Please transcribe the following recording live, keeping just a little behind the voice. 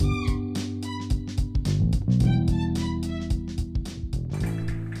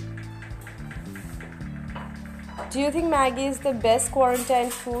Do you think Maggie is the best quarantine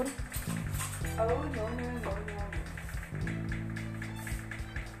food? Oh, no, no, no, no.